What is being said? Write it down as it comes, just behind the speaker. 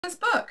This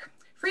book.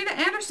 Frieda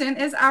Anderson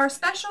is our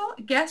special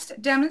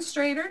guest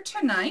demonstrator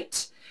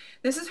tonight.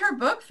 This is her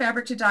book,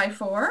 Fabric to Die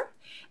For,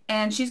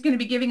 and she's going to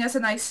be giving us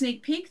a nice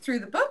sneak peek through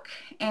the book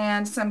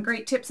and some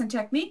great tips and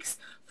techniques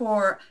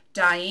for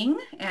dyeing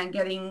and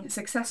getting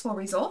successful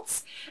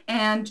results.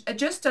 And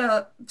just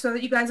so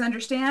that you guys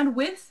understand,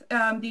 with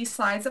these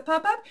slides that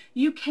pop up,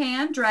 you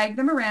can drag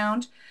them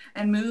around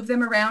and move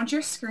them around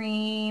your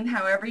screen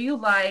however you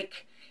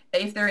like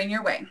if they're in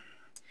your way.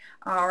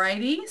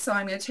 Alrighty, so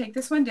I'm going to take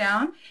this one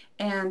down,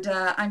 and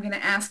I'm going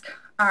to ask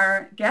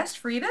our guest,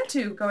 Frieda,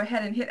 to go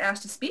ahead and hit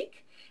Ask to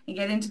Speak and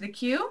get into the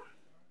queue.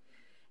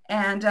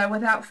 And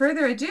without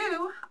further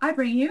ado, I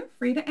bring you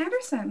Frieda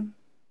Anderson.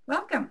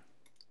 Welcome.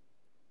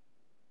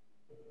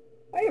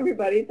 Hi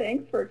everybody,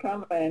 thanks for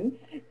coming.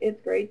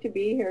 It's great to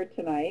be here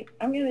tonight.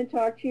 I'm going to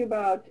talk to you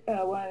about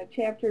one of the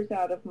chapters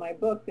out of my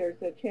book.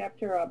 There's a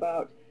chapter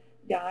about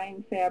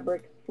dyeing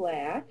fabrics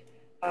flat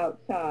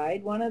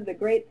outside. One of the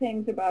great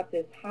things about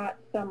this hot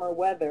summer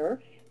weather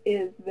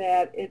is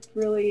that it's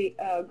really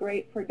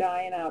great for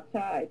dyeing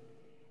outside.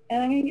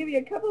 And I'm going to give you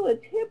a couple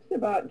of tips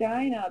about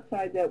dyeing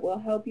outside that will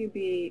help you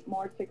be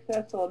more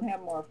successful and have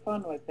more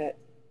fun with it.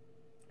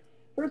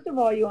 First of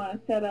all, you want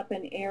to set up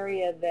an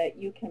area that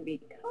you can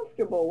be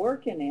comfortable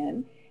working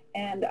in.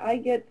 And I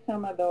get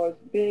some of those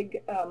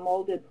big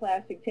molded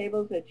plastic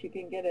tables that you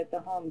can get at the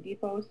Home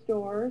Depot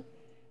stores.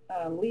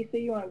 Lisa,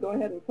 you want to go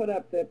ahead and put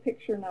up the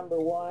picture number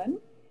 1.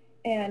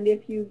 And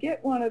if you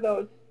get one of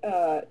those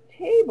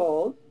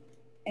tables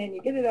and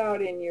you get it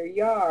out in your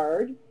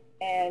yard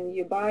and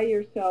you buy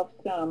yourself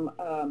some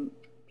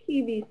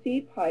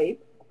PVC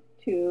pipe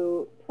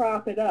to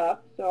prop it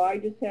up, so I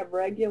just have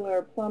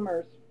regular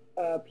plumber's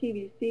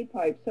PVC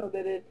pipe so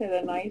that it's at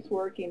a nice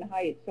working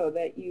height so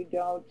that you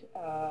don't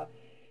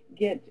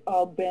get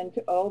all bent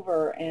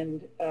over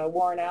and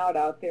worn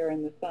out there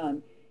in the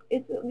sun.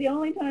 It's the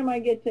only time I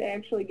get to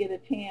actually get a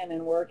tan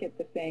and work at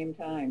the same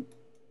time.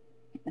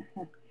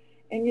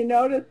 And you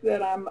notice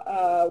that I'm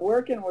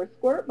working with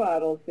squirt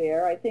bottles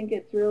there. I think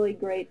it's really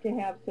great to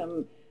have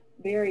some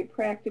very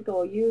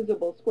practical,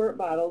 usable squirt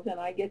bottles, and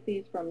I get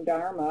these from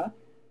Dharma.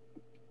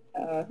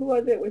 Who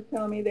was it was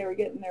telling me they were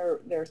getting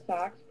their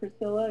socks?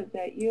 Priscilla, is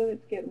that you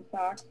that's getting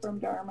socks from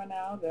Dharma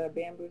now, the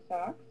bamboo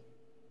socks?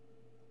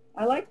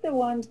 I like the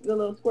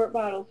little squirt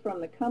bottles from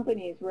the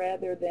companies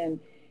rather than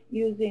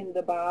using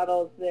the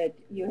bottles that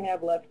you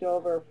have left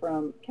over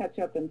from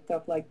ketchup and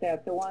stuff like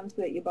that. The ones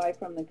that you buy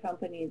from the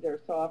companies are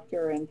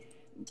softer and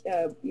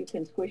you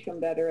can squish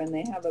them better and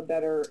they have a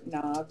better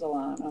nozzle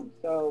on them.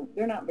 So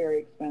they're not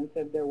very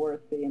expensive. They're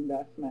worth the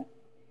investment.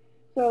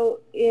 So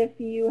if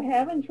you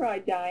haven't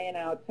tried dyeing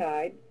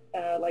outside,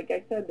 like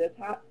I said, this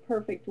hot,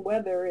 perfect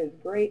weather is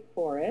great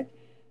for it.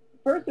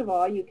 First of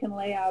all, you can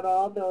lay out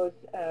all those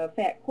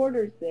fat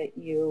quarters that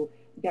you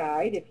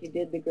dyed if you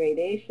did the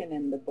gradation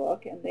in the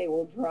book, and they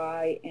will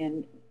dry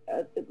in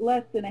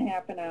less than a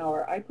half an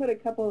hour. I put a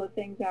couple of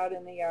things out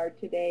in the yard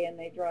today and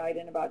they dried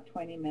in about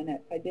 20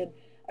 minutes. I did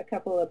a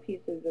couple of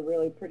pieces of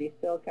really pretty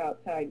silk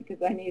outside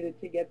because I needed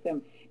to get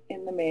them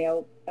in the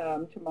mail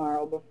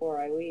tomorrow before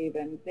I leave,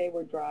 and they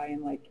were dry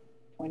in like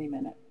 20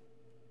 minutes.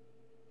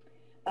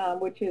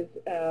 Which is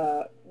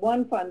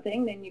one fun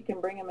thing. Then you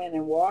can bring them in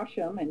and wash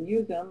them and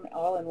use them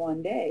all in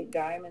one day.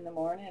 Dye them in the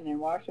morning and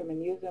wash them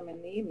and use them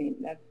in the evening.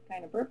 That's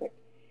kind of perfect.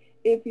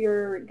 If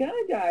you're going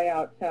to dye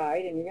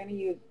outside and you're going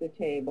to use the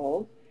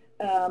tables,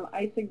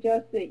 I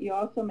suggest that you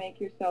also make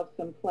yourself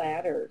some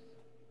platters.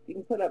 You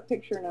can put up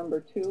picture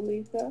number 2,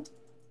 Lisa.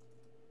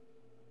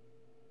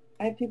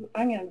 I'm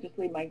going to just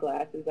leave my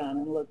glasses on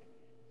and look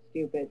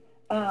stupid.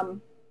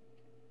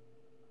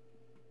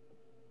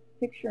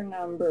 Picture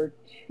number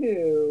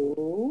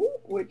 2,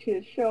 which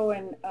is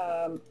showing,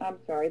 I'm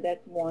sorry,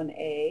 that's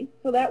 1A.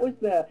 So that was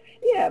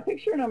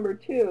picture number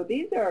 2.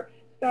 These are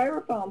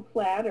styrofoam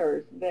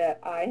platters that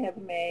I have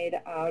made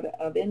out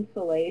of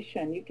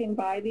insulation. You can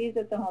buy these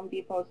at the Home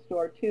Depot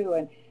store too,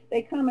 and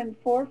they come in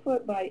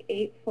 4-foot by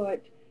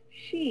 8-foot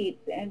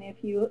sheets, and if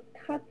you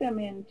cut them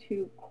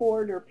into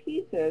quarter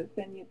pieces,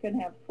 then you can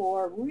have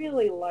 4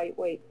 really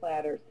lightweight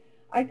platters.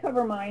 I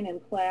cover mine in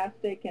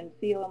plastic and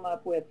seal them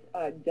up with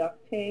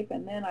duct tape,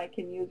 and then I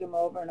can use them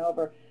over and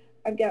over.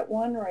 I've got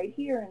one right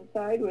here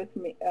inside with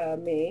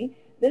me.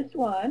 This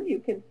one, you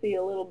can see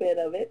a little bit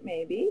of it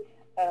maybe.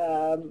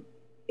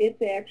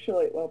 It's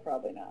actually, well,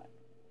 probably not.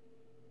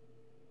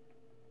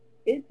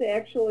 It's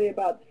actually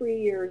about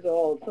 3 years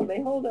old, so they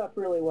hold up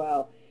really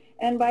well.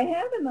 And by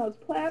having those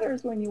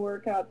platters when you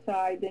work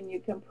outside, then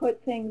you can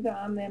put things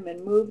on them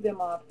and move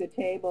them off the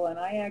table, and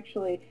I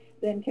actually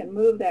then can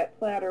move that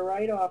platter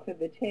right off of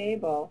the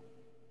table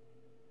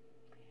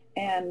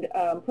and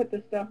put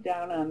the stuff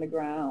down on the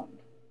ground.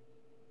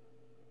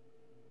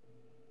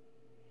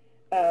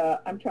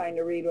 I'm trying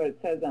to read what it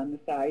says on the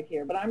side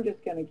here, but I'm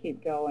just going to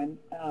keep going.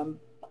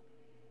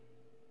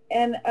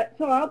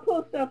 So I'll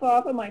pull stuff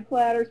off of my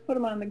platters, put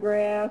them on the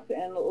grass,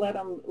 and let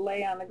them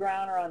lay on the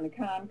ground or on the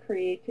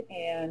concrete,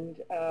 and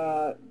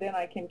then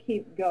I can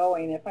keep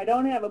going. If I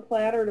don't have a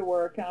platter to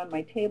work on,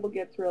 my table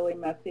gets really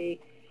messy,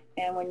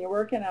 And when you're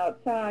working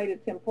outside,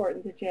 it's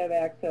important that you have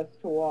access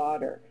to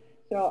water.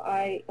 So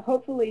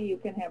hopefully you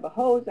can have a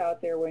hose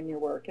out there when you're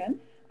working.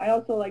 I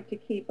also like to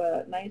keep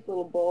a nice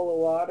little bowl of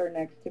water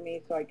next to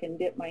me so I can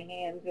dip my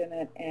hands in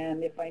it,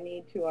 and if I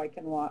need to, I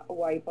can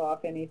wipe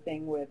off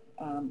anything with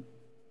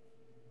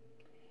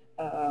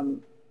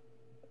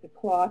the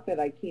cloth that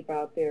I keep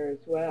out there as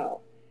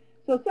well.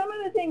 So some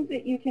of the things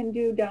that you can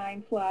do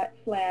dyeing flat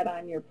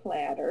on your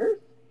platters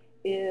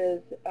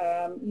is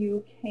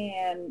you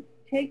can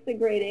take the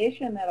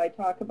gradation that I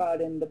talk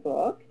about in the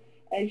book.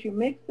 As you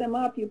mix them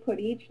up, you put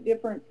each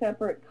different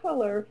separate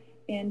color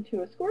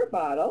into a squirt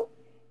bottle,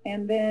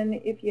 and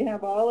then if you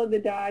have all of the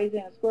dyes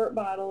in a squirt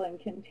bottle and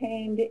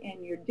contained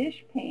in your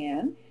dish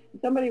pan,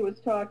 somebody was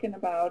talking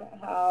about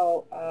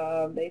how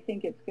they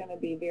think it's going to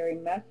be very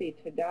messy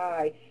to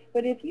dye,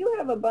 but if you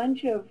have a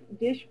bunch of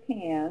dish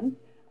pans,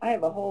 I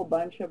have a whole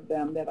bunch of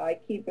them that I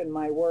keep in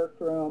my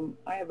workroom.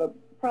 I have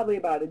probably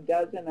about a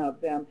dozen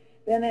of them.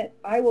 Then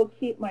I will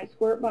keep my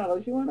squirt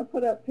bottles. You want to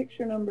put up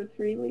picture number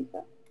 3,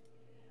 Lisa?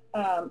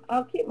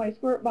 I'll keep my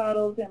squirt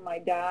bottles and my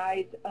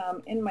dyes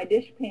in my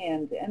dish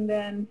pans, and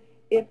then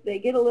if they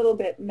get a little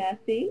bit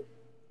messy,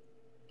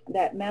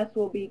 that mess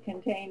will be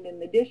contained in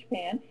the dish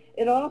pan.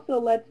 It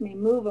also lets me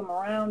move them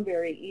around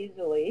very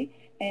easily,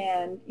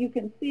 and you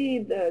can see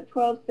the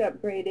 12-step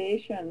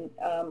gradation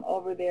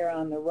over there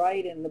on the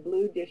right in the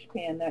blue dish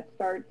pan that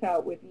starts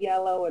out with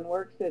yellow and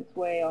works its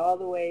way all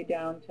the way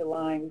down to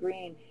lime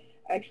green.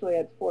 Actually,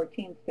 it's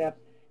 14 steps,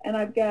 and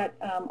I've got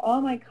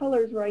all my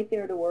colors right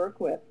there to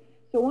work with.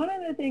 So one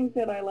of the things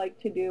that I like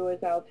to do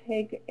is I'll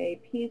take a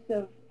piece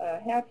of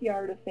half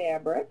yard of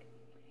fabric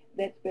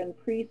that's been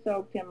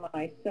pre-soaked in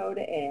my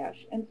soda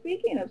ash. And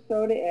speaking of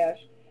soda ash,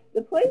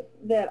 the place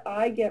that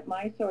I get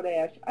my soda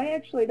ash, I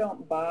actually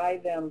don't buy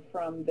them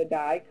from the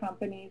dye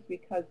companies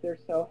because they're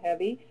so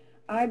heavy.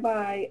 I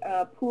buy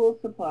pool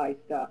supply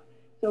stuff.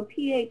 So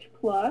pH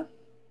Plus,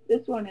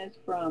 this one is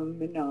from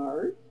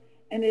Menards,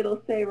 and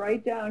it'll say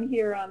right down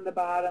here on the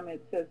bottom,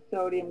 it says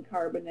sodium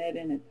carbonate,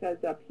 and it says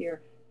up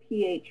here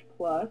pH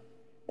Plus.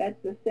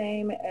 That's the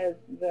same as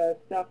the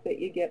stuff that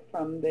you get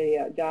from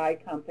the dye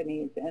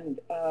companies, and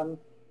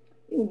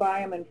you can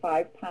buy them in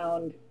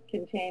 5-pound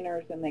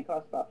containers, and they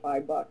cost about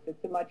 $5.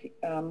 It's a much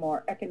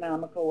more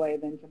economical way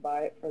than to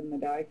buy it from the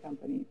dye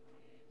companies.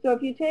 So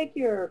if you take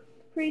your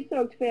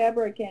pre-soaked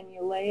fabric and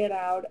you lay it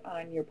out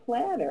on your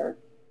platter,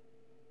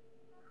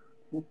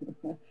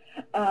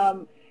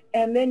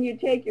 and then you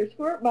take your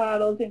squirt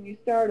bottles and you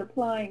start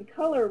applying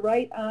color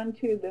right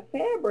onto the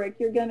fabric,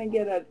 you're going to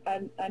get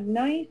a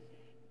nice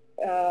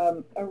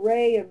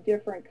array of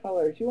different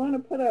colors. You want to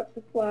put up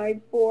the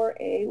slide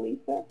 4A,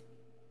 Lisa?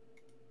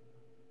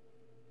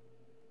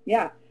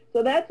 Yeah,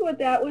 so that's what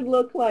that would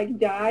look like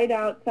dyed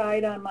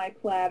outside on my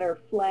platter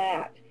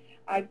flat.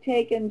 I've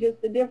taken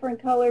just the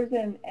different colors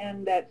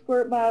and that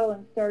squirt bottle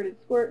and started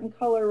squirting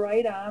color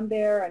right on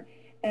there,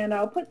 and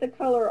I'll put the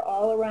color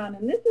all around.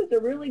 And this is a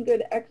really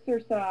good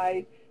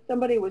exercise.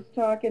 Somebody was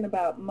talking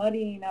about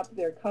muddying up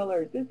their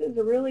colors. This is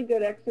a really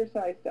good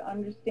exercise to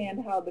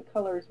understand how the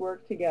colors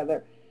work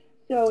together.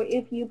 So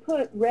if you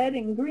put red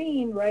and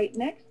green right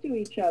next to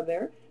each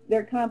other,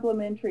 they're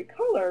complementary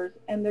colors,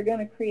 and they're going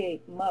to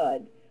create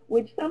mud,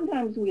 which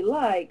sometimes we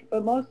like,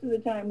 but most of the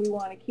time we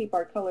want to keep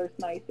our colors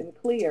nice and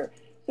clear.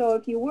 So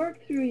if you work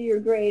through your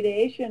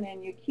gradation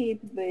and you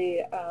keep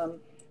the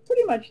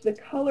pretty much the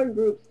color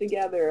groups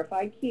together, if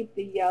I keep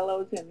the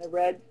yellows and the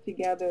reds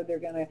together,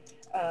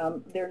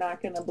 they're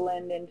not going to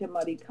blend into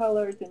muddy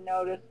colors. And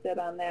notice that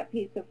on that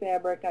piece of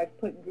fabric I've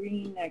put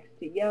green next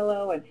to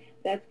yellow, and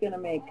that's going to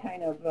make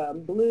kind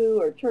of blue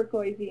or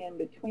turquoisey in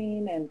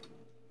between. And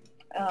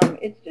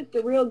it's just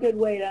a real good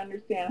way to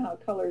understand how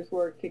colors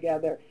work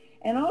together.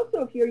 And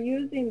also, if you're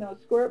using those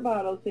squirt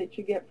bottles that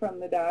you get from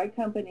the dye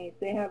companies,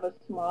 they have a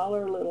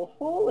smaller little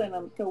hole in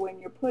them, so when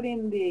you're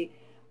putting the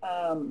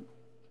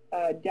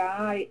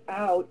dye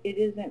out, it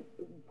isn't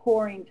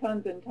pouring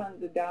tons and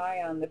tons of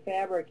dye on the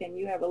fabric, and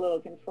you have a little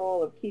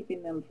control of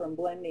keeping them from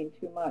blending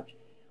too much.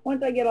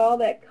 Once I get all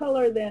that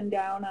color then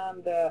down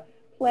on the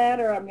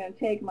platter, I'm going to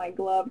take my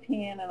gloved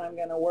hand and I'm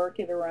going to work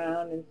it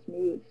around and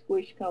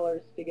squish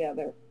colors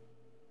together.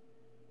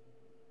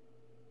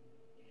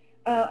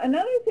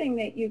 Another thing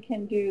that you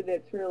can do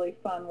that's really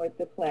fun with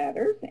the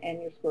platters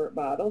and your squirt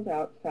bottles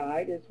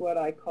outside is what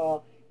I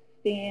call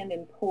stand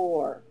and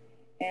pour.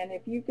 And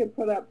if you could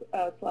put up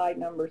slide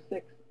number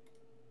 6,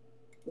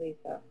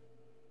 Lisa.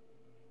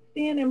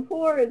 Stand and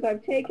pour is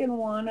I've taken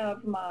one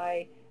of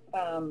my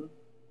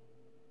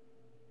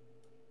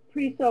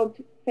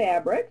pre-soaked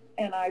fabrics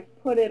and I've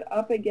put it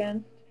up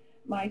against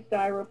my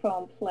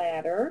styrofoam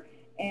platter.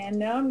 And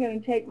now I'm going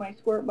to take my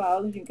squirt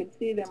bottles, you can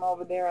see them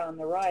over there on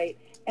the right,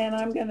 and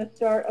I'm going to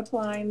start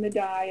applying the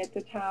dye at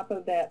the top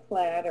of that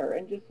platter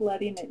and just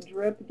letting it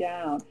drip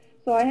down.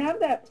 So I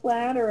have that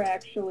platter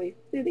actually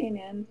sitting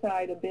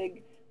inside a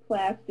big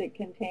plastic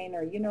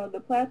container. You know, the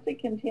plastic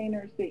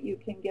containers that you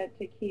can get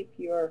to keep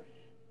your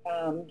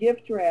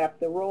gift wrap,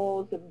 the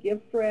rolls of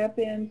gift wrap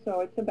in,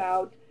 so it's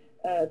about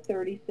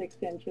 36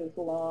 inches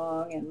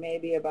long and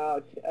maybe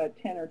about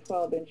 10 or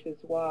 12 inches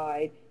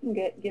wide. You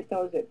can get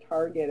those at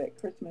Target at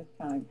Christmas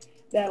time.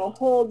 That'll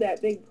hold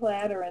that big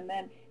platter, and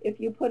then if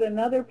you put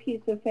another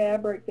piece of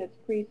fabric that's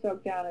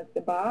pre-soaked down at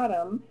the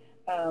bottom,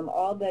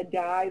 all the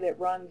dye that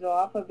runs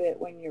off of it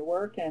when you're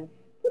working,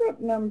 put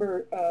up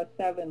number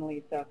 7,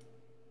 Lisa,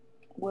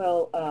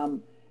 will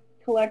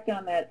collect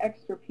on that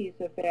extra piece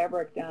of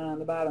fabric down on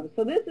the bottom.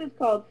 So this is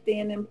called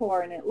stand and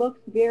pour, and it looks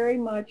very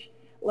much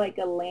like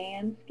a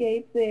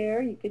landscape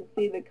there. You can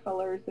see the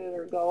colors that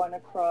are going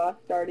across,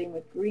 starting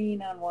with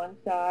green on one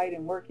side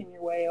and working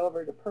your way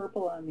over to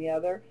purple on the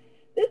other.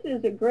 This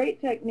is a great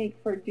technique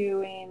for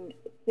doing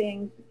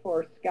things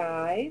for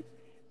skies.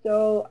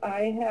 So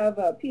I have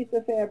a piece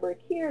of fabric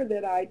here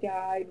that I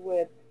dyed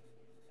with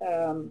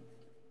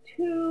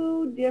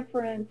 2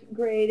 different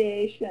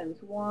gradations,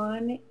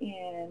 one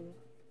in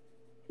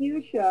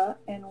fuchsia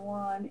and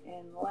one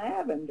in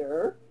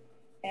lavender,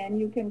 and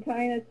you can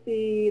kind of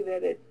see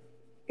that it's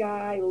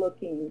sky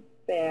looking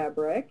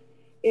fabric.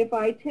 If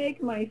I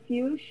take my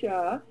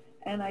fuchsia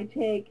and I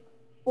take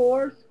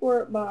 4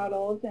 squirt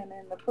bottles, and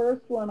in the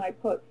first one I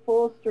put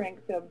full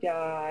strength of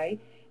dye,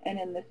 and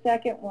in the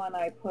second one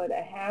I put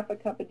a half a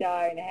cup of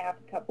dye and a half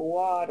a cup of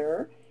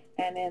water,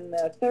 and in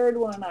the third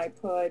one I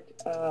put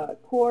a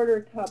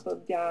quarter cup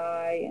of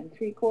dye and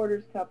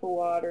 3/4 cup of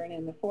water, and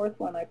in the fourth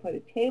one I put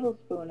a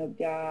tablespoon of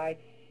dye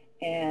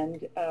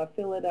and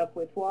fill it up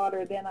with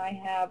water, then I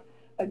have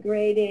a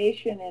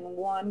gradation in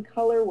one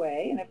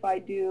colorway. And if I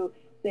do,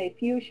 say,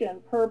 fuchsia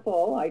and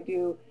purple, I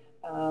do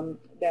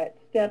that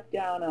step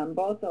down on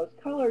both those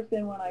colors,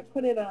 then when I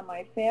put it on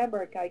my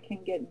fabric, I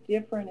can get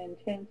different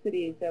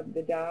intensities of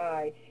the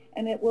dye,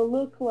 and it will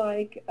look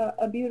like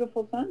a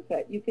beautiful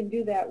sunset. You can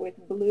do that with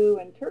blue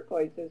and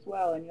turquoise as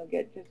well, and you'll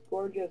get just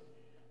gorgeous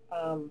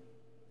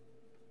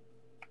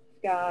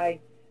sky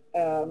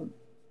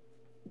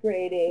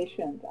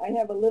gradations. I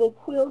have a little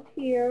quilt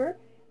here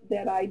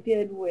that I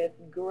did with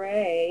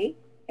gray,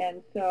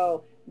 and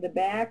so the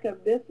back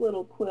of this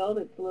little quilt,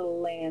 it's a little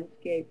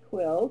landscape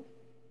quilt,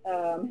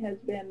 has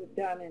been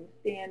done in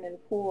stand and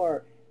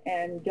pour,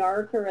 and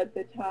darker at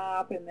the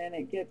top, and then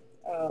it gets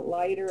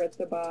lighter at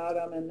the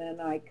bottom, and then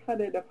I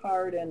cut it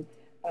apart and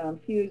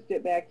fused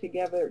it back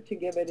together to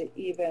give it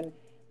even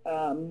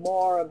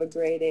more of a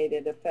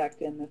gradated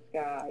effect in the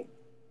sky.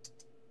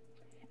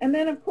 And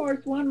then, of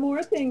course, one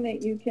more thing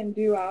that you can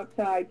do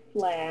outside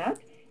flat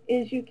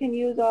is you can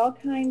use all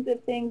kinds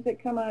of things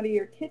that come out of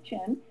your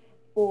kitchen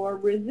for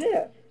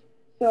resist.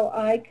 So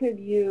I could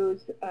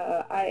use,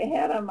 I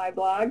had on my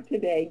blog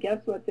today, guess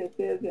what this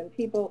is, and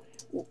people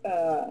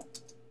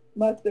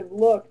must have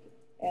looked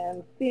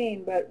and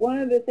seen, but one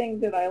of the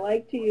things that I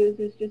like to use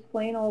is just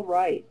plain old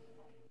rice.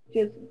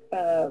 Just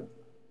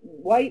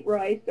white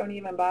rice, don't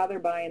even bother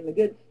buying the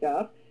good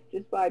stuff,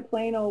 just buy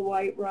plain old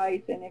white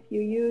rice, and if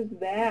you use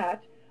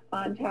that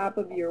on top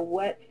of your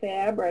wet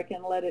fabric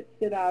and let it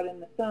sit out in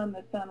the sun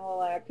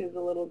will act as a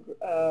little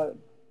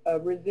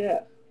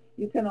resist.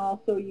 You can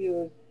also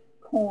use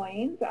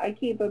coins. I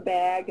keep a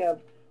bag of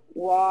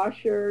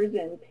washers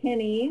and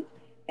pennies,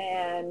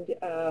 and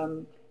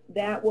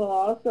that will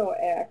also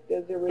act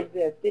as a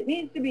resist. It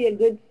needs to be a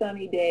good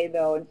sunny day,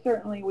 though, and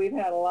certainly we've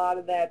had a lot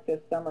of that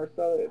this summer,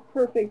 so a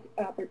perfect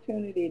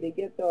opportunity to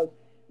get those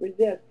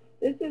resists.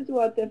 This is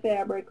what the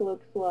fabric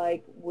looks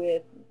like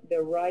with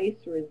the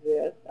rice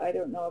resist. I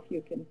don't know if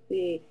you can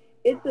see.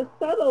 It's a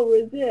subtle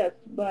resist,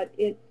 but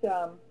it's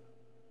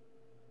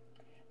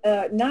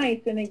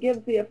nice, and it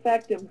gives the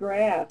effect of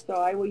grass, so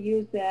I will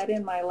use that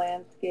in my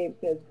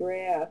landscapes as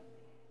grass.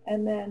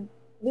 And then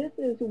this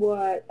is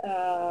what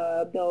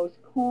those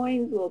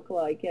coins look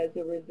like as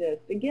a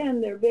resist.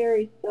 Again, they're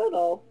very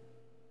subtle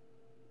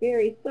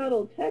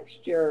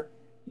texture,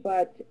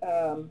 but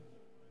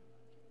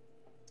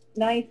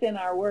nice in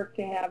our work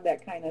to have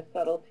that kind of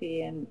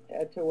subtlety and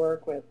to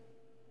work with.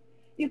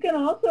 You can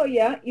also,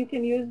 you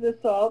can use the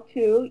salt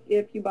too.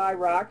 If you buy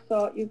rock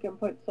salt, you can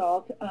put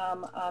salt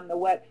on the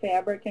wet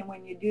fabric, and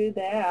when you do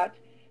that,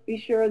 be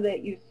sure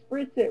that you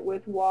spritz it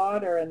with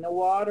water, and the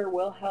water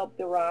will help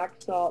the rock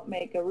salt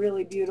make a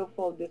really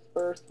beautiful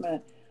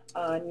disbursement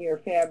on your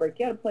fabric.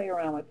 You got to play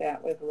around with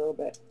that with a little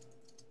bit.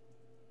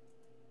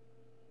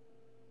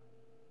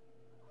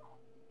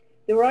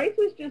 The rice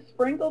was just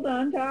sprinkled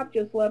on top,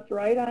 just left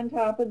right on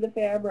top of the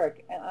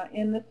fabric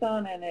in the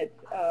sun, and it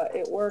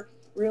works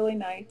really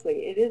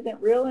nicely. It isn't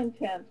real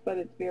intense, but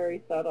it's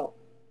very subtle.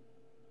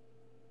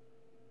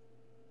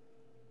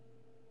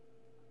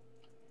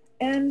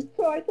 And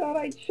so I thought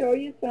I'd show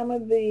you some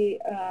of the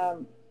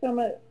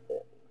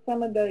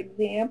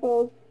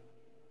examples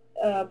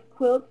of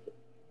quilts.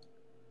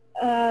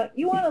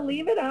 You want to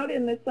leave it out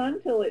in the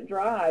sun till it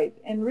dries,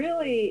 and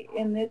really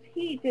in this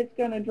heat it's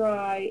going to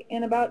dry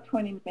in about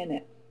 20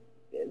 minutes.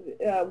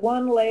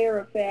 One layer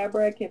of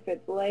fabric, if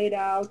it's laid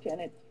out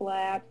and it's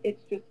flat,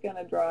 it's just going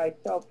to dry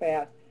so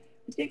fast.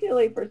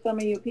 Particularly for some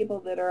of you people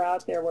that are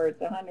out there where it's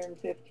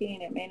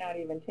 115, it may not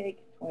even take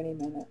 20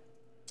 minutes.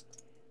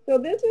 So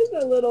this is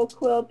a little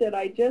quilt that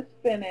I just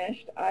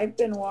finished. I've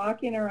been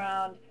walking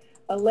around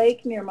a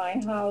lake near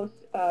my house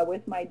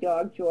with my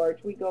dog George.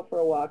 We go for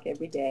a walk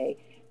every day,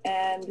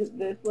 and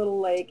this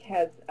little lake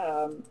has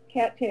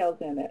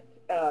cattails in it.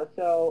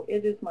 So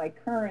it is my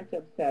current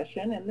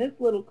obsession. And this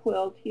little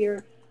quilt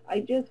here, I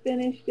just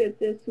finished it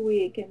this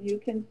week, and you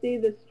can see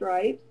the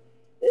stripes.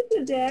 This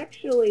is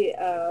actually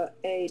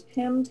a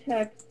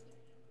Timtex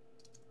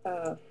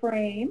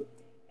frame,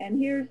 and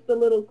here's the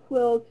little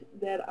quilt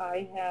that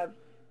I have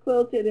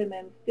quilted and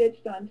then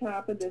stitched on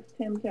top of this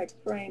Timtex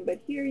frame. But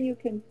here you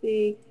can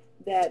see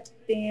that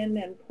stand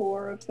and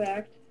pour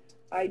effect.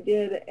 I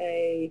did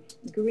a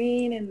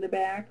green in the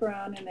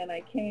background, and then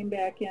I came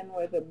back in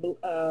with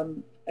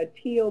a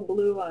teal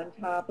blue on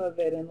top of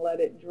it and let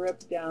it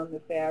drip down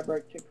the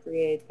fabric to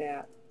create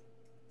that.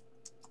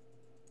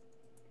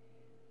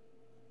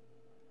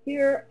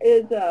 Here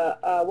is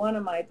one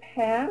of my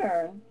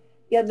patterns.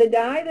 Yeah, the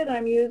dye that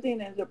I'm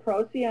using is a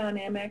Procyon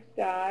MX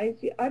dyes.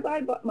 I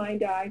buy my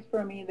dyes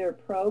from either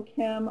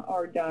ProChem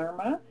or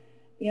Dharma.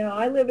 You know,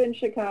 I live in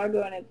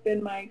Chicago, and it's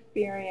been my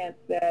experience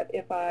that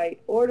if I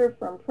order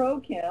from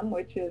ProChem,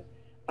 which is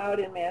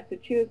out in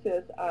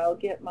Massachusetts, I'll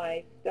get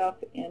my stuff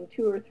in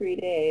 2 or 3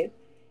 days.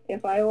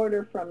 If I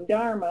order from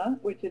Dharma,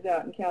 which is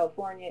out in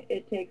California,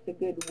 it takes a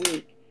good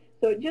week.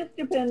 So it just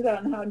depends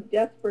on how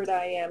desperate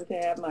I am to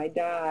have my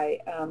dye,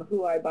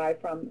 who I buy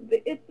from.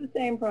 It's the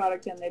same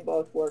product, and they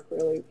both work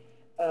really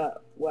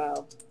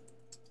well.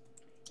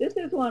 This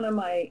is one of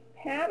my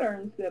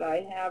patterns that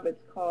I have.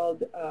 It's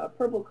called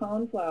Purple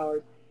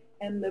Coneflowers.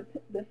 And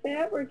the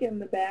fabric in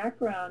the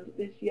background,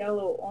 this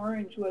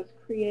yellow-orange, was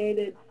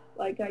created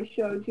like I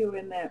showed you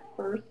in that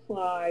first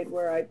slide,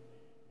 where I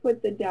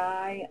put the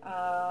dye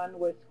on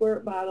with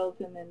squirt bottles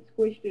and then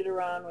squished it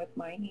around with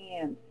my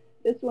hand.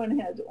 This one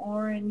has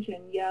orange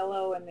and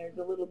yellow, and there's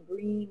a little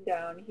green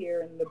down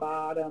here in the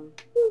bottom.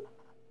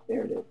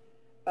 There it is,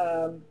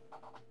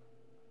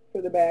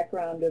 for the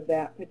background of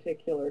that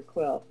particular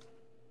quilt.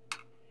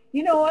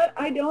 You know what?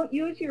 I don't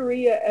use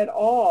urea at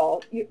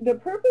all. The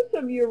purpose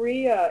of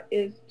urea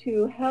is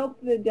to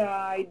help the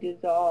dye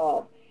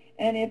dissolve.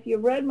 And if you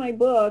read my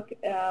book,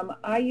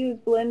 I use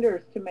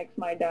blenders to mix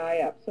my dye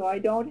up, so I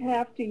don't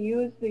have to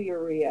use the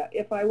urea.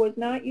 If I was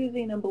not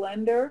using a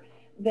blender,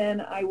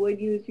 then I would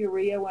use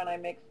urea when I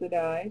mix the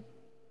dyes.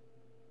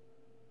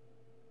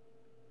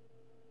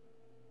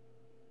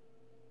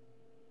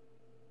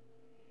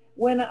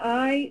 When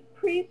I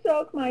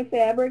pre-soak my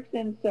fabrics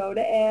in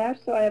soda ash,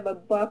 so I have a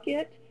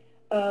bucket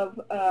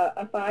of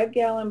a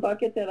 5-gallon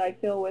bucket that I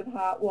fill with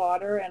hot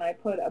water, and I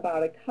put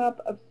about a cup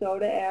of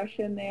soda ash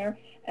in there,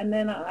 and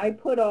then I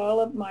put all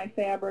of my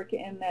fabric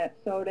in that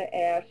soda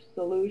ash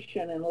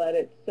solution and let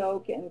it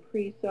soak and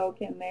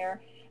pre-soak in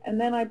there. And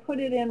then I put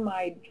it in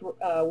my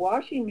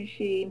washing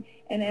machine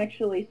and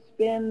actually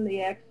spin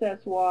the excess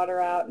water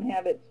out and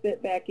have it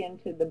spit back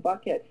into the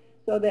bucket,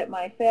 so that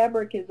my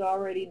fabric is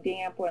already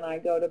damp when I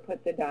go to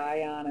put the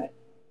dye on it.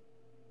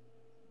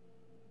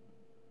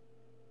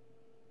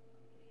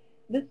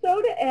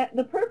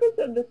 The purpose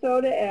of the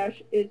soda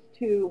ash is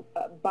to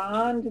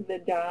bond the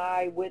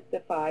dye with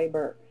the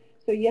fiber.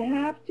 So you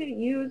have to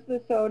use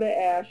the soda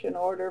ash in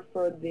order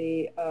for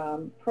the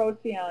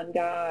Procyon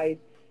dyes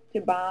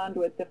to bond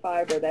with the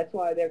fiber. That's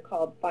why they're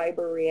called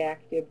fiber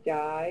reactive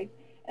dyes.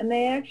 And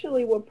they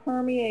actually will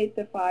permeate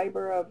the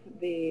fiber of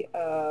the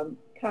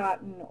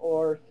cotton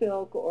or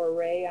silk or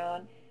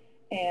rayon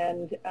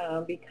and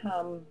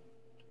become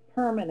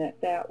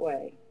permanent that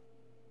way.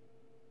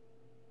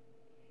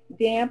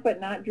 Damp but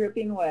not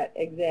dripping wet,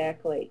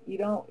 exactly. You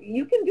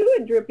can do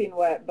it dripping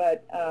wet,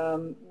 but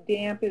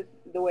damp is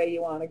the way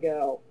you want to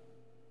go.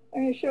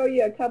 I'm going to show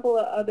you a couple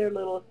of other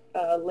little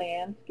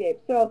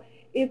landscapes. So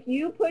if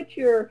you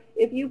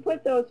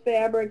put those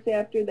fabrics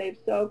after they've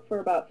soaked for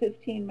about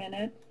 15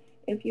 minutes,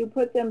 if you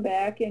put them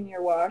back in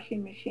your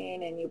washing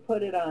machine and you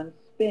put it on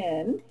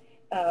spin,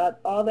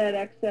 all that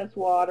excess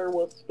water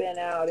will spin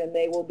out and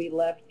they will be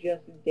left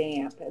just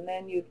damp, and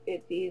then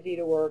it's easy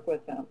to work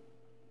with them.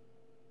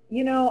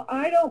 You know,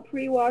 I don't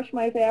pre-wash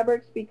my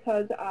fabrics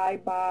because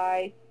I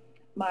buy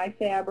my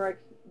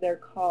fabrics, they're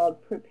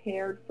called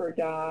prepared for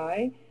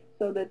dye,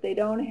 so that they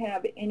don't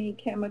have any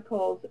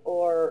chemicals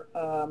or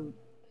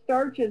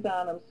starches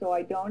on them, so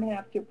I don't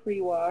have to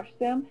pre-wash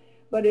them.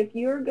 But if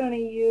you're going to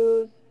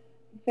use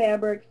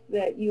fabrics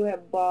that you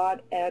have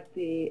bought at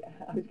the,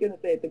 I was going to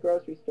say at the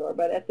grocery store,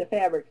 but at the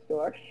fabric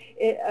store,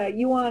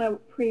 you want to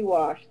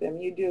pre-wash them.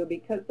 You do,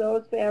 because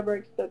those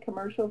fabrics, the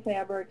commercial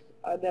fabrics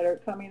that are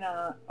coming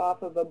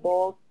off of a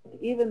bolt,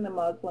 even the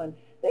muslin,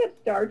 they have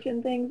starch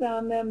and things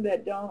on them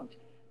that don't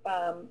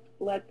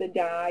let the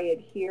dye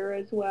adhere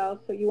as well.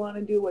 So you want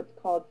to do what's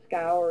called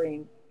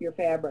scouring your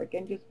fabric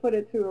and just put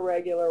it through a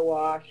regular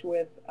wash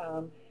with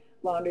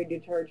laundry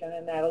detergent,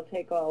 and that'll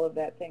take all of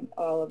that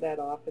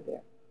off of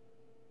there.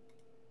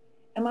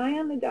 Am I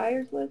on the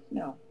dyer's list?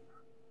 No.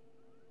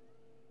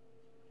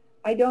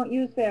 I don't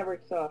use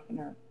fabric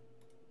softener.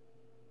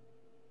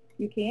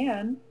 You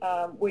can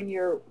when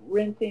you're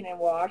rinsing and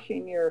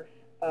washing your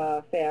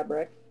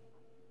fabrics.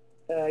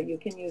 You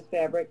can use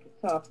fabric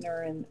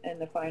softener in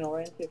the final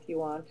rinse if you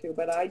want to,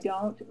 but I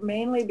don't,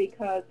 mainly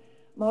because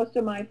Most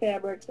of my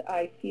fabrics,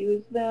 I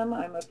fuse them.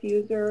 I'm a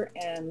fuser,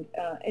 and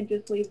it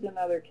just leaves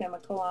another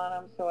chemical on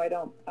them, so I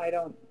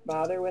don't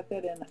bother with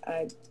it.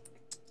 And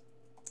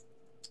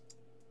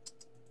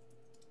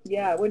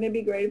yeah, wouldn't it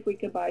be great if we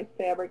could buy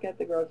fabric at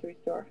the grocery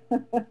store?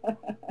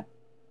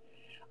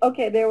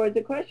 Okay, there was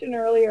a question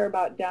earlier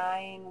about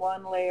dyeing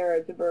one layer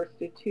as opposed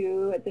to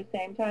two at the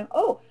same time.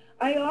 Oh,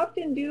 I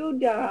often do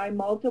dye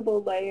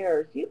multiple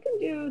layers. You can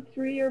do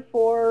 3 or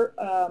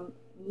 4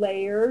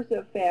 layers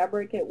of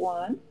fabric at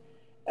once,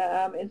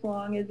 as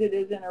long as it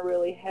isn't a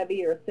really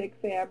heavy or thick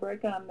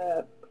fabric on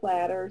the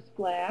platters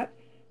flat.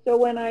 So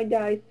when I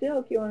dye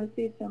silk, you want to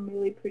see some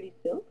really pretty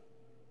silk?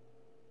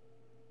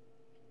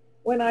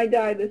 When I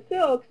dye the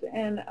silks,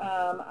 and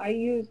I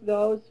use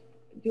those,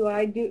 do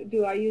I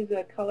use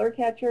a color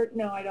catcher?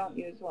 No, I don't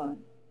use one.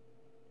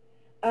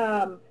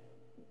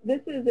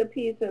 This is a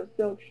piece of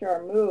silk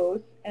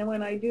charmeuse, and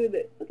when I do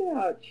the, look at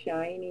how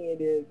shiny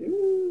it is.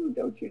 Ooh,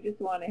 don't you just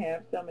want to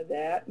have some of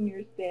that in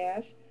your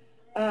stash?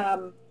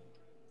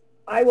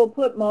 I will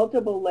put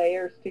multiple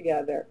layers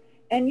together.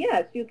 And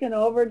yes, you can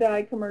over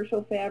dye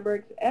commercial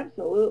fabrics,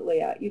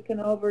 absolutely. You can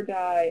over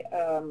dye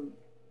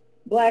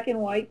black and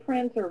white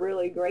prints are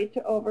really great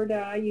to over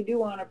dye. You do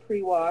want to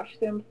pre-wash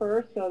them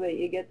first so that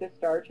you get the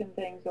starch and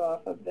things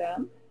off of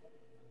them.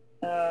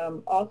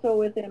 Also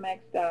with MX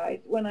dyes.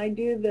 When I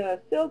do the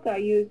silk, I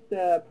use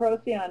the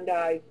Procyon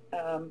dyes.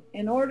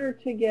 In order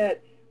to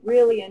get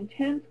really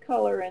intense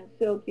color in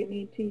silk, you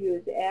need to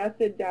use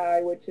acid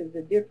dye, which is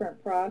a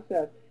different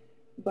process.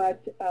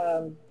 But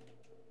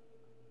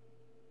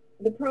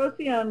the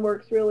Procyon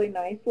works really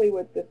nicely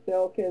with the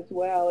silk as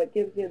well. It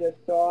gives it a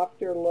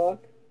softer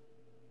look.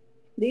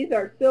 These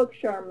are silk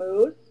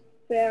charmeuse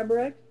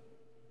fabrics.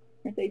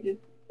 Aren't they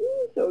just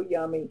so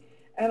yummy?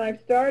 And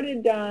I've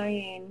started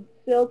dyeing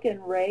silk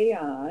and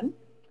rayon.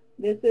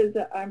 This is,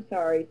 I'm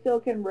sorry,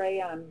 silk and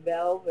rayon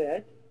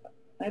velvet.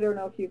 I don't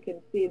know if you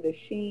can see the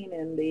sheen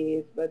in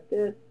these, but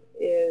this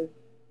is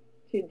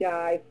to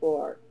die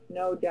for.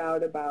 No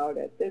doubt about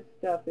it. This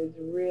stuff is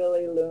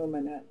really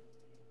luminous.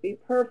 Be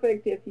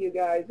perfect if you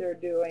guys are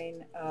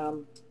doing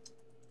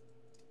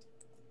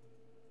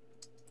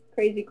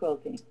crazy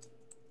quilting.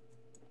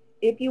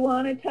 If you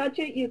want to touch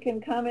it, you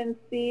can come and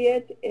see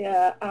it.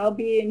 I'll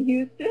be in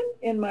Houston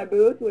in my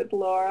booth with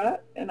Laura,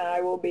 and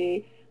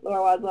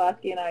Laura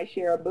Wozlowski and I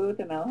share a booth,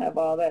 and I'll have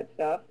all that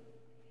stuff.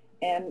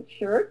 And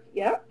shirts,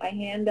 yep, I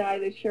hand dye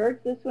the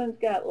shirts. This one's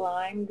got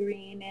lime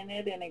green in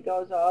it, and it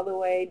goes all the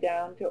way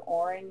down to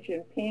orange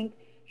and pink.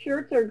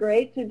 Shirts are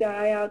great to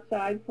dye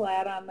outside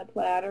flat on the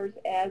platters,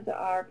 as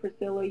are,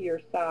 Priscilla,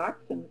 your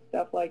socks and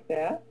stuff like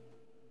that.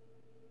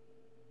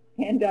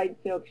 Hand-dyed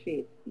silk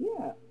sheets,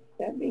 yeah,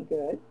 that'd be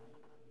good.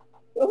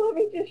 So let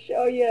me just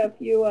show you a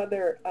few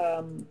other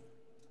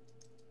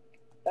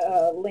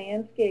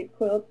landscape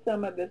quilts,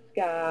 some of the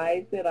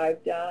skies that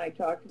I've done. I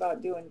talked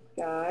about doing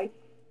sky.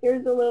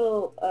 Here's a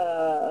little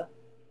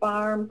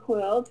farm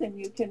quilt, and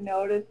you can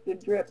notice the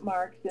drip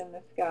marks in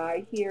the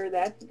sky here.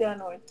 That's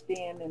done with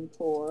stand and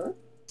pour.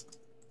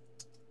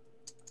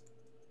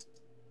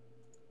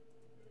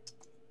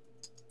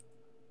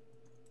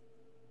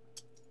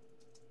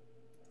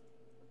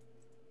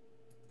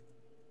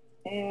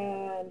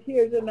 And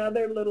here's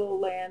another little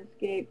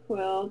landscape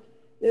quilt.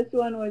 This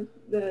one was,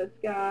 the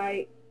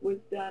sky was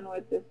done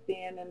with the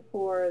stand and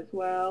pour as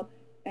well.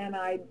 And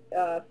I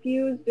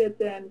fused it,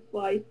 then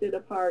sliced it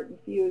apart and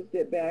fused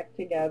it back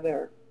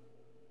together.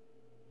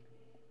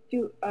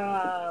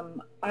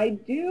 I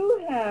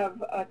do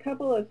have a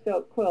couple of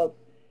silk quilts.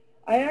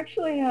 I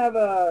actually have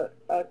a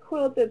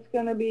quilt that's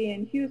going to be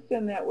in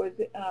Houston that was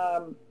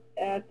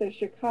at the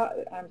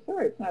Chicago, I'm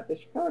sorry, it's not the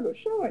Chicago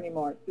show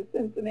anymore, it's the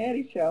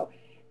Cincinnati show.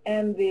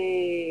 And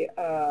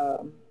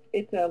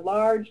it's a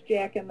large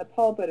jack in the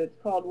pulpit. It's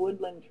called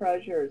Woodland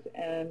Treasures,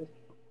 and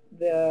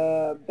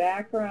the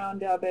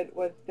background of it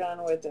was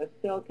done with a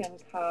silk and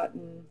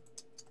cotton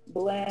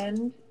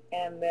blend,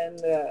 and then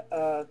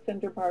the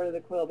center part of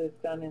the quilt is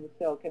done in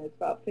silk, and it's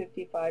about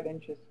 55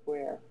 inches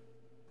square.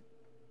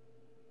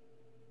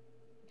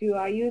 Do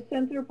I use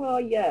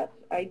Synthropol? Yes,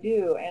 I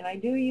do, and I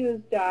do use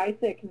dye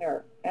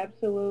thickener,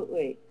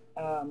 absolutely.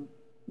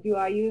 Do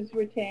I use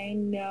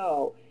Retain?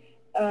 No.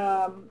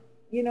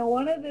 You know,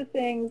 one of the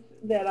things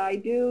that I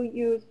do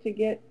use to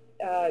get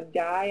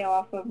dye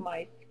off of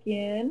my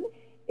skin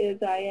is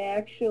I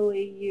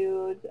actually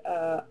use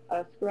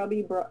a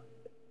scrubby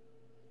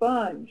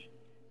sponge.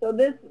 So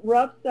this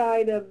rough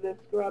side of the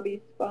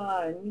scrubby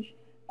sponge,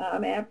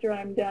 after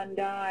I'm done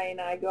dyeing,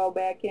 I go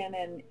back in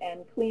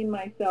and clean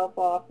myself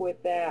off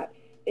with that.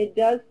 It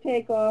does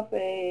take off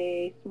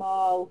a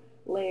small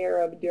layer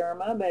of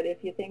derma, but if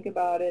you think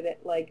about it,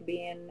 like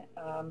being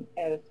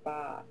at a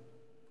spa.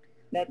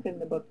 That's in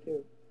the book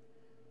too.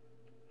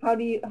 How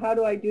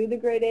do I do the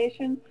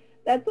gradation?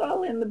 That's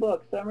all in the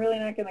book, so I'm really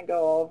not going to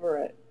go over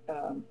it.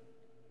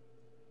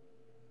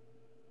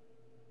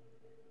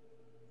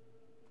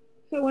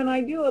 So when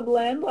I do a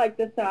blend like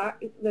the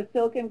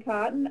silk and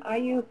cotton, I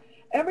use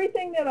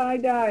everything that I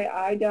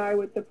dye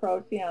with the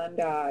Procyon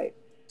dyes.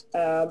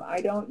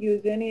 I don't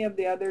use any of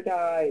the other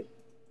dyes.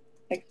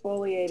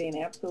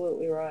 Exfoliating,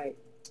 absolutely right.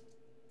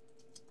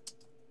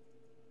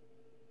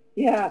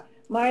 Yeah,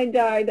 my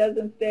dye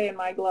doesn't stay in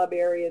my glove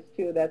areas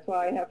too. That's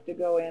why I have to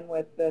go in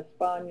with the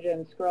sponge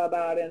and scrub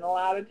out. And a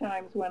lot of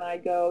times when I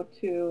go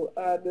to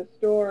the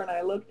store and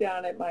I look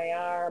down at my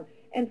arm,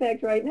 in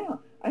fact, right now,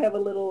 I have a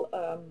little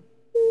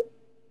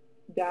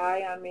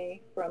dye on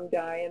me from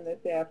dyeing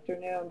this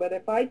afternoon. But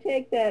if I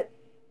take that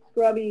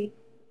scrubby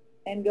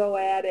and go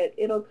at it,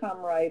 it'll come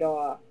right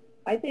off.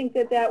 I think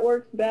that that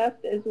works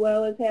best, as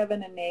well as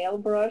having a nail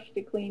brush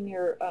to clean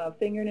your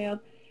fingernails.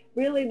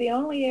 Really, the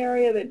only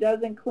area that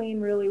doesn't clean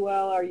really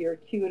well are your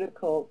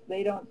cuticles.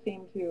 They don't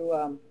seem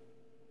to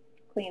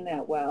clean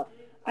that well.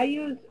 I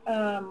use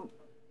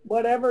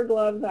whatever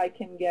gloves I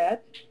can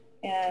get,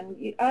 and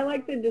I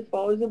like the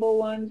disposable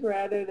ones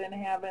rather than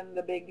having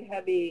the big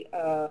heavy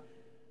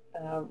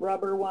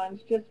rubber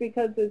ones, just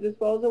because the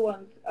disposal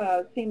ones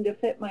seem to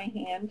fit my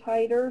hand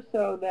tighter,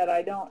 so that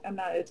I'm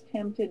not as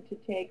tempted to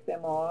take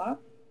them off.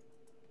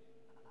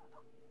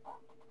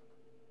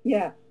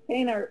 Yeah,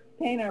 paint our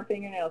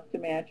fingernails to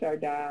match our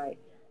dye.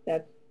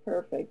 That's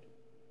perfect.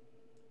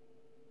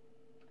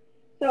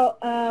 So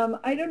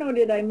I don't know,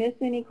 did I miss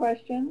any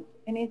questions?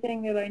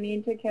 Anything that I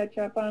need to catch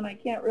up on? I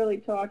can't really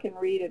talk and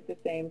read at the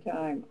same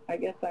time. I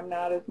guess I'm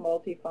not as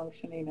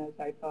multifunctioning as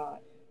I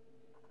thought.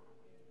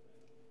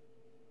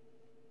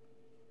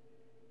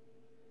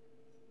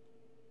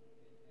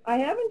 I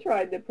haven't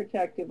tried the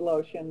protective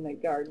lotion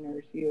that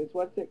gardeners use.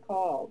 What's it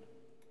called?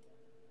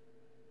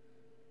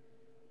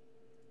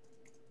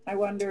 I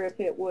wonder if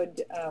it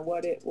would,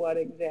 what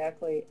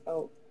exactly,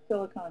 oh,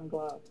 silicone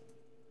glove.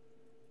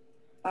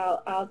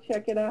 I'll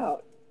check it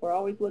out. We're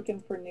always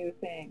looking for new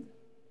things.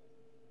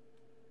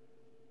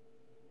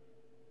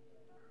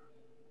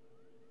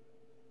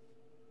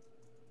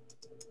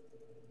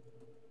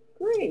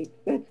 Great,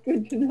 that's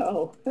good to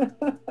know.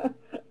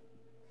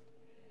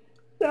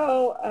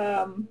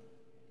 So,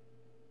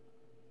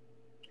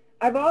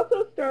 I've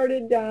also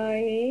started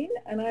dyeing,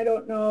 and I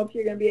don't know if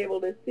you're going to be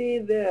able to see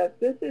this.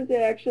 This is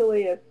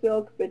actually a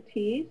silk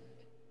batiste.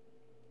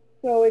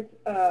 So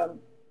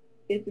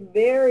it's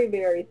very,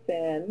 very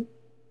thin,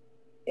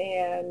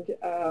 and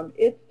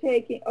it's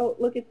taking, oh,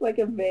 look, it's like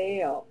a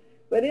veil.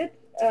 But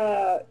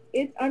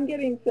I'm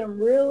getting some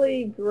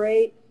really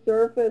great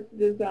surface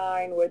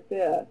design with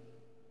this.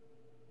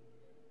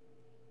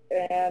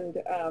 And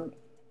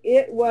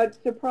what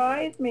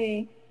surprised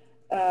me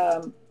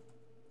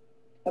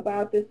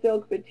about the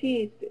silk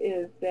batiste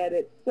is that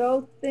it's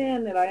so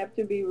thin that I have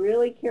to be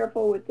really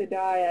careful with the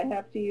dye. I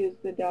have to use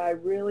the dye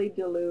really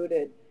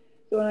diluted.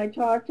 So when I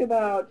talked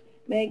about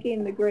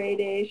making the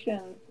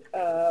gradations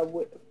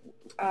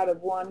out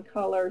of one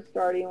color,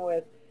 starting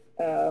with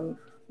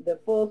the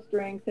full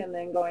strength and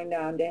then going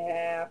down to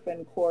half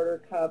and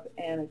quarter cup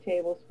and a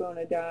tablespoon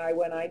of dye,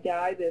 when I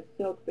dye this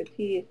silk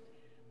batiste,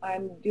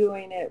 I'm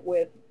doing it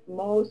with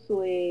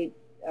mostly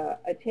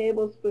a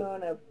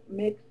tablespoon of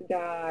mixed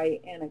dye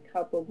and a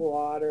cup of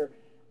water.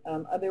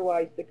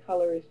 Otherwise, the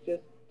color is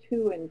just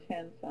too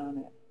intense on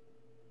it.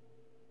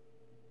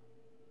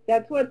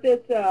 That's what this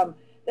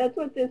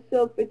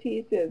silk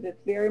batiste is. It's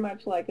very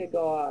much like a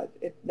gauze.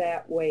 It's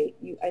that weight.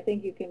 I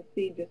think you can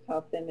see just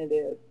how thin it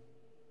is.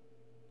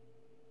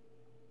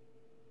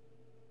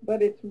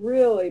 But it's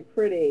really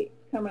pretty.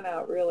 It's coming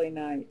out really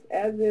nice,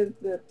 as is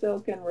the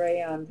silk and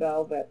rayon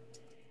velvet.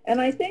 And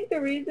I think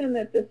the reason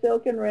that the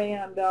silk and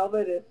rayon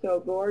velvet is so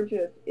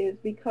gorgeous is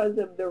because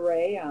of the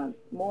rayon,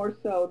 more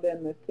so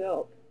than the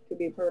silk, to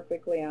be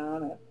perfectly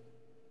honest.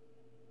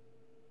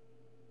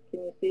 Can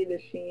you see the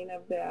sheen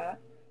of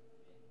that?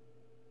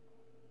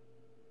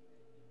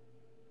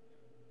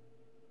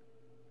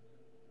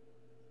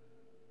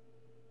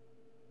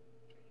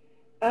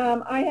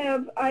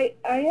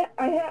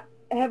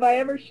 Have I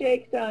ever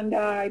shaked on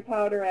dye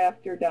powder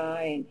after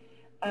dyeing?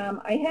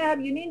 I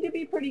have. You need to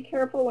be pretty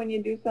careful when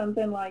you do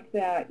something like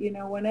that. You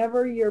know,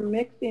 whenever you're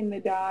mixing the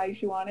dyes,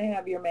 you want to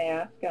have your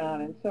mask on.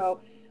 And so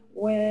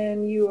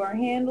when you are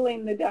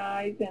handling the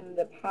dyes in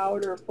the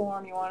powder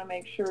form, you want to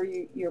make sure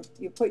you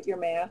put your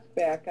mask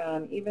back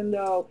on, even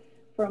though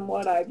from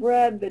what I've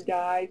read, the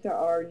dyes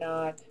are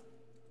not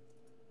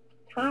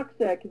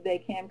toxic. They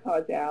can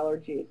cause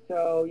allergies,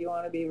 so you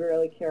want to be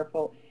really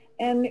careful.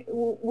 And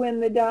when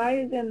the dye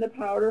is in the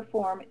powder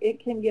form,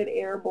 it can get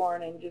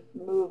airborne and just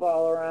move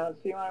all around,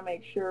 so you want to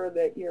make sure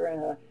that you're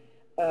in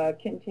a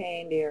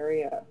contained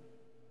area.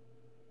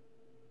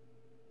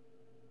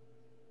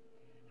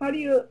 How do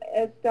you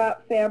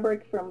stop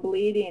fabric from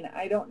bleeding?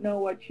 I don't know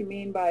what you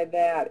mean by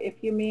that.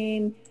 If you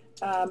mean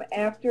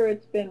after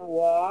it's been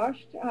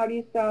washed, how do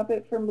you stop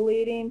it from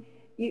bleeding?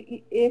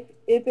 If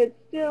it's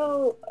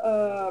still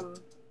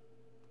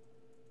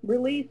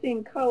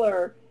releasing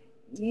color,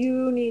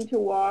 you need to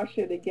wash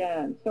it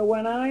again. So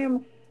when I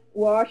am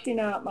washing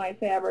out my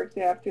fabrics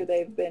after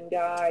they've been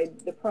dyed,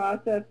 the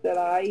process that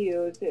I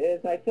use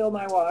is I fill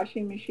my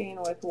washing machine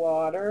with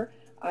water.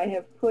 I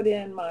have put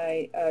in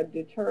my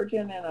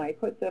detergent, and I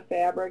put the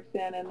fabrics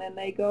in, and then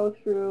they go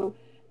through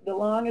the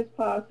longest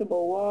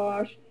possible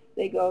wash.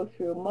 They go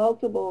through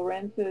multiple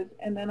rinses,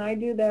 and then I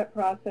do that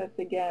process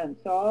again.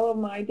 So all of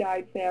my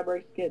dyed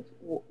fabrics get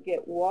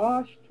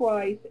washed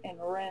twice and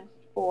rinsed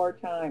 4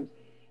 times.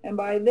 And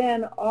by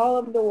then, all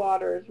of the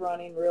water is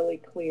running really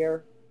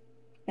clear,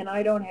 and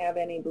I don't have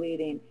any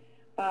bleeding.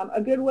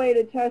 A good way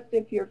to test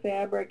if your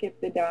fabric,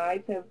 if the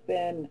dyes have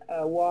been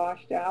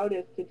washed out,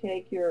 is to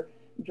take your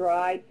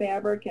dried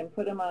fabric and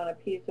put them on a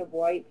piece of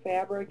white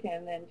fabric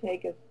and then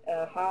take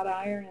a hot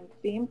iron and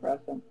steam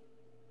press them.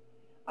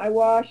 I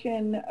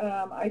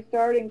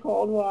start in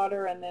cold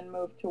water and then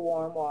move to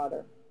warm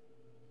water.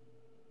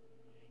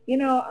 You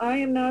know, I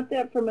am not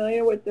that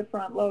familiar with the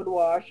front load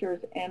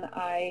washers, and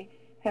I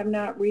have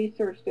not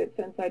researched it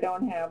since I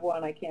don't have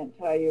one. I can't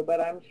tell you, but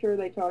I'm sure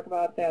they talk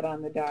about that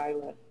on the dye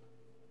list.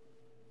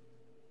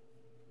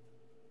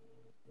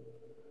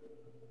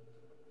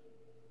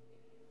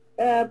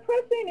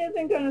 Pressing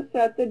isn't going to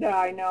set the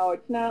dye. No,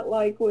 it's not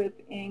like with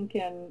ink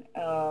and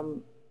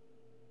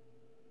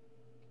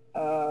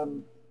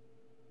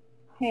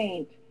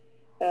paint.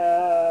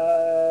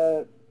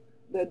 The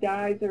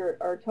dyes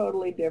are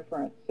totally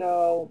different.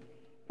 So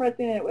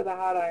pressing it with a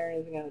hot iron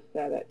isn't going to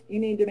set it. You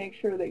need to make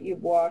sure that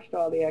you've washed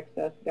all the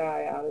excess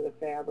dye out of the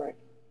fabric.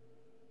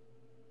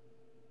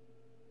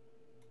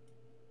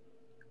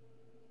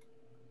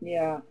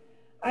 Yeah.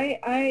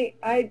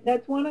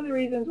 That's one of the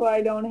reasons why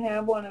I don't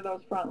have one of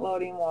those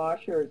front-loading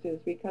washers, is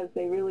because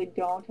they really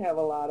don't have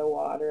a lot of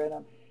water in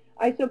them.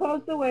 I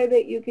suppose the way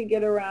that you could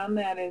get around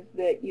that is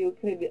that you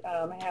could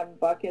have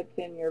buckets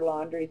in your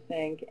laundry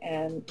sink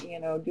and, you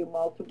know, do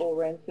multiple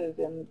rinses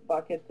in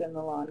buckets in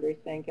the laundry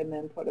sink and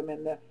then put them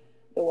in the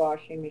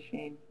washing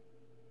machine.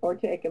 Or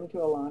take them to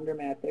a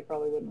laundromat. They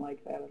probably wouldn't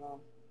like that at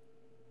all.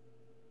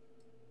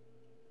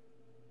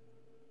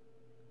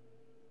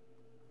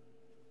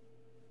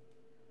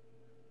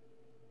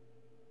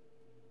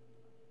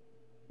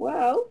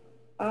 Well,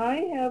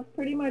 I have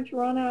pretty much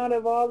run out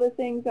of all the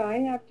things I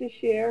have to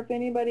share. If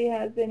anybody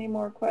has any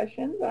more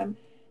questions, I'm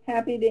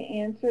happy to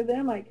answer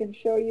them. I can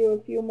show you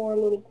a few more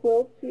little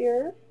quilts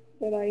here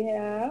that I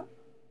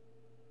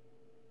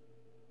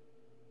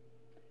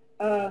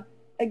have.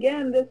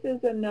 Again, this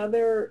is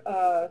another,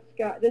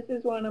 this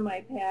is one of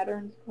my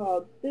patterns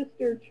called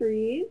Sister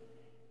Trees,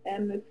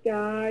 and the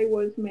sky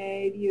was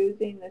made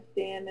using the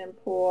stand and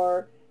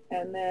pour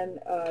and then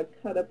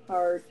cut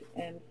apart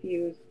and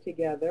fused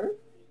together.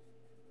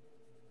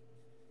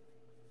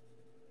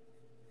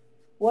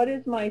 What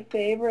is my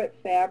favorite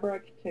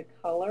fabric to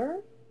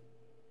color?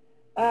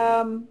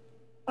 I'm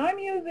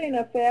using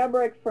a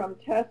fabric from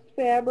Test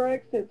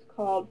Fabrics. It's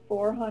called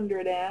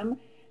 400M,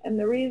 and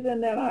the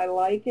reason that I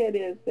like it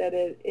is that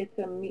it's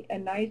a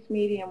nice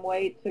medium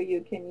weight, so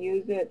you can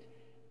use it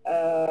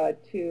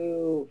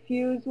to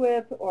fuse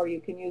with, or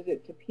you can use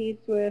it to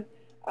piece with.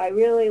 I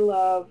really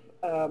love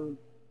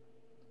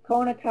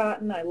Kona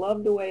cotton. I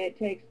love the way it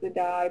takes the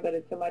dye, but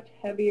it's a much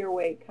heavier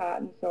weight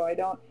cotton, so I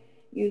don't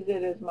use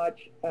it as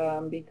much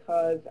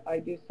because I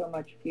do so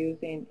much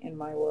fusing in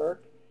my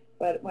work.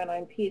 But when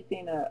I'm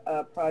piecing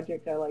a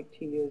project, I like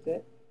to use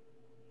it.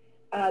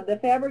 The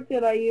fabric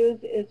that I use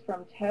is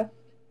from Test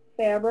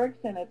Fabrics,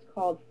 and it's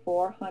called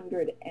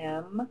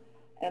 400M,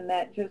 and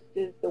that just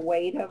is the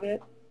weight of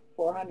it,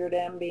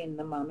 400M being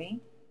the mummy.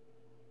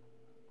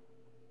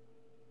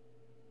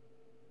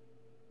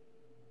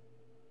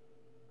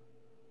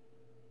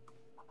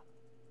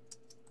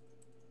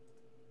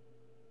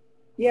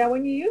 Yeah,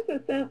 when you use a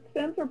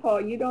sensor pawl,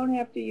 you don't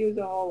have to use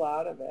a whole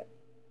lot of it.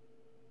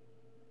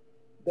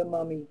 The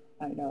mummy,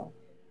 I know.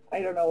 I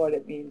don't know what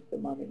it means, the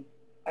mummy.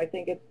 I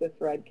think it's the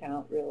thread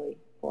count, really,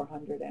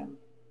 400M.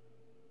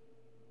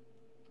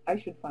 I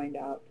should find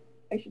out.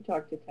 I should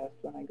talk to Tess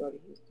when I go to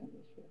Houston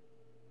this year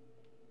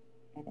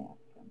and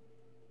ask them.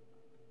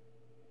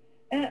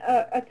 And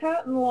a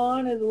cotton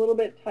lawn is a little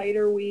bit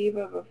tighter weave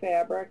of a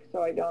fabric,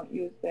 so I don't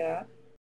use that.